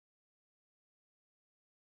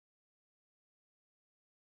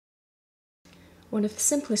One of the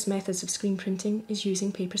simplest methods of screen printing is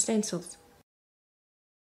using paper stencils.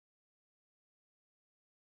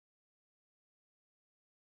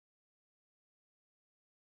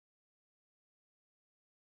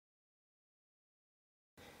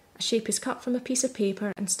 A shape is cut from a piece of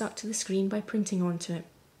paper and stuck to the screen by printing onto it.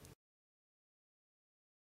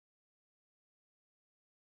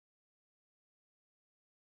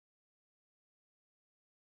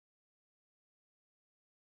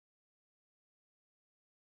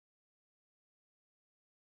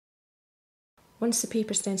 Once the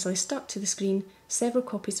paper stencil is stuck to the screen, several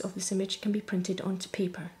copies of this image can be printed onto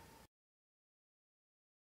paper.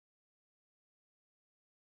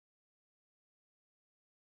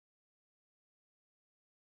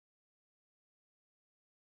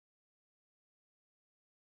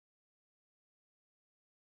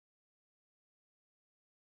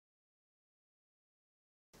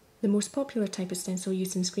 The most popular type of stencil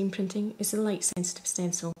used in screen printing is the light-sensitive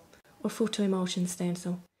stencil, or photoemulsion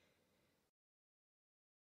stencil.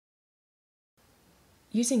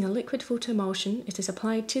 Using a liquid photoemulsion, it is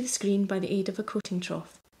applied to the screen by the aid of a coating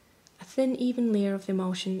trough. A thin, even layer of the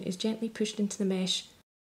emulsion is gently pushed into the mesh,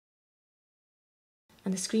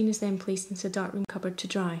 and the screen is then placed into a darkroom cupboard to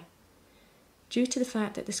dry. Due to the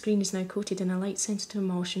fact that the screen is now coated in a light-sensitive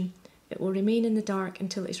emulsion, it will remain in the dark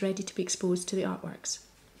until it is ready to be exposed to the artworks.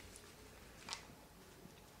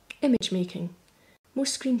 Image making.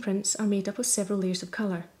 Most screen prints are made up of several layers of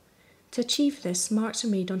colour. To achieve this, marks are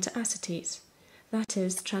made onto acetates, that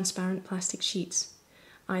is, transparent plastic sheets,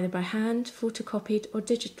 either by hand, photocopied or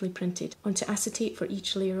digitally printed onto acetate for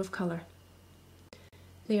each layer of colour.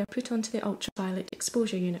 They are put onto the ultraviolet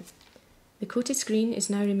exposure unit. The coated screen is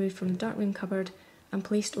now removed from the darkroom cupboard and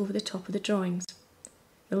placed over the top of the drawings.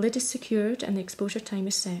 The lid is secured and the exposure time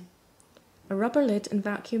is set. A rubber lid and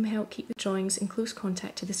vacuum help keep the drawings in close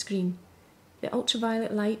contact to the screen. The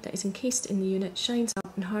ultraviolet light that is encased in the unit shines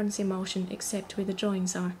up and hardens the emulsion except where the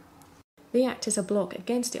drawings are. They act as a block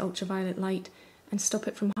against the ultraviolet light and stop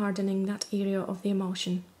it from hardening that area of the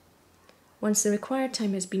emulsion. Once the required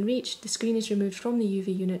time has been reached, the screen is removed from the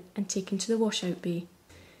UV unit and taken to the washout bay.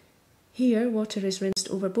 Here, water is rinsed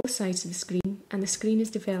over both sides of the screen and the screen is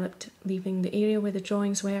developed, leaving the area where the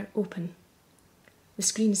drawings were open. The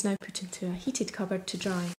screen is now put into a heated cupboard to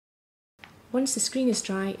dry. Once the screen is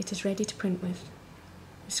dry, it is ready to print with.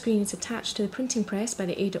 The screen is attached to the printing press by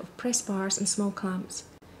the aid of press bars and small clamps.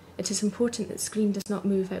 It is important that the screen does not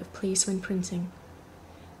move out of place when printing.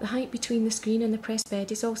 The height between the screen and the press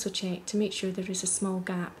bed is also checked to make sure there is a small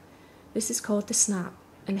gap. This is called the snap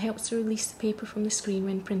and helps to release the paper from the screen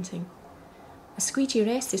when printing. A squeegee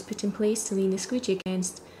rest is put in place to lean the squeegee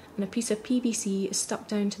against, and a piece of PVC is stuck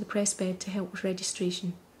down to the press bed to help with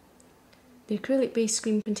registration. The acrylic-based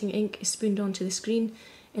screen printing ink is spooned onto the screen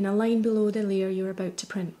in a line below the layer you are about to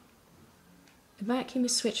print. The vacuum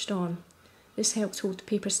is switched on. This helps hold the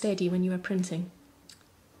paper steady when you are printing.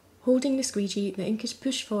 Holding the squeegee, the ink is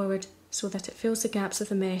pushed forward so that it fills the gaps of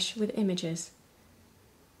the mesh with images.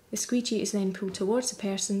 The squeegee is then pulled towards the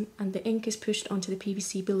person and the ink is pushed onto the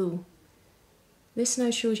PVC below. This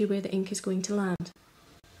now shows you where the ink is going to land.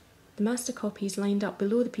 The master copy is lined up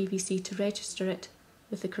below the PVC to register it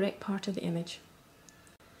with the correct part of the image.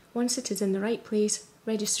 Once it is in the right place,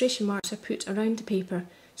 registration marks are put around the paper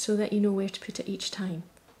so that you know where to put it each time.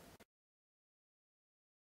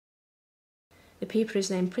 The paper is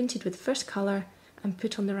then printed with first colour and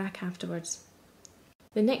put on the rack afterwards.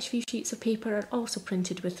 The next few sheets of paper are also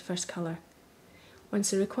printed with first colour. Once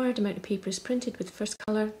the required amount of paper is printed with first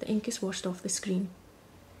colour, the ink is washed off the screen.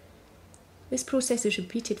 This process is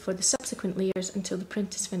repeated for the subsequent layers until the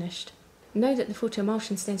print is finished. Now that the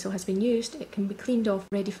photoemulsion stencil has been used, it can be cleaned off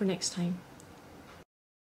ready for next time.